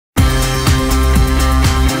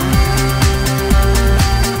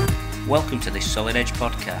Welcome to this Solid Edge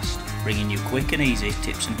podcast, bringing you quick and easy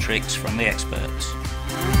tips and tricks from the experts.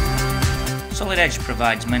 Solid Edge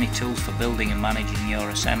provides many tools for building and managing your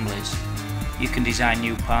assemblies. You can design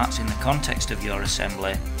new parts in the context of your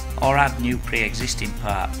assembly, or add new pre-existing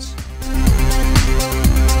parts.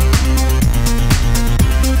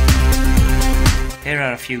 Here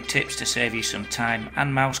are a few tips to save you some time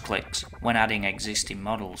and mouse clicks when adding existing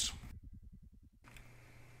models.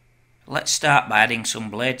 Let's start by adding some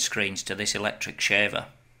blade screens to this electric shaver.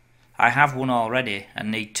 I have one already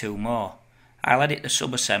and need two more. I'll edit the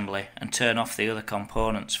subassembly and turn off the other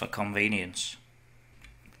components for convenience.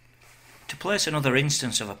 To place another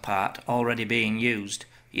instance of a part already being used,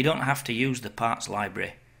 you don't have to use the parts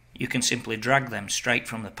library. You can simply drag them straight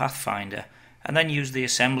from the Pathfinder and then use the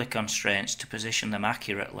assembly constraints to position them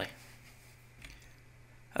accurately.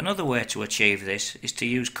 Another way to achieve this is to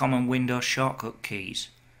use common Windows shortcut keys.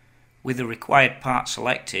 With the required part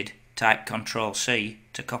selected, type Ctrl-C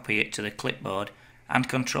to copy it to the clipboard and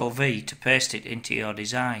Ctrl-V to paste it into your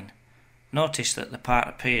design. Notice that the part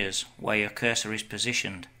appears where your cursor is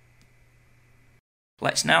positioned.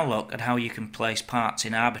 Let's now look at how you can place parts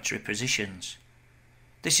in arbitrary positions.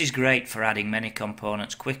 This is great for adding many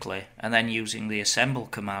components quickly and then using the Assemble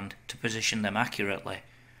command to position them accurately.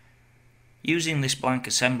 Using this blank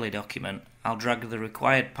assembly document, I'll drag the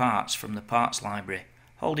required parts from the parts library,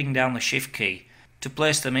 holding down the Shift key to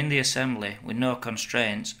place them in the assembly with no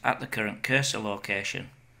constraints at the current cursor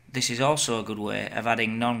location. This is also a good way of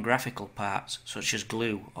adding non-graphical parts such as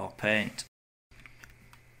glue or paint.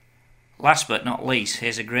 Last but not least,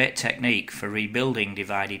 here's a great technique for rebuilding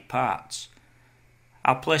divided parts.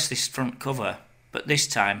 I'll place this front cover, but this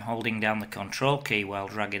time holding down the Control key while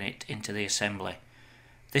dragging it into the assembly.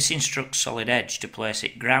 This instructs Solid Edge to place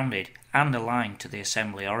it grounded and aligned to the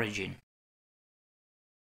assembly origin.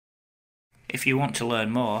 If you want to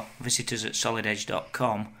learn more, visit us at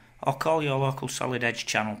solidedge.com or call your local Solid Edge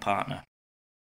channel partner.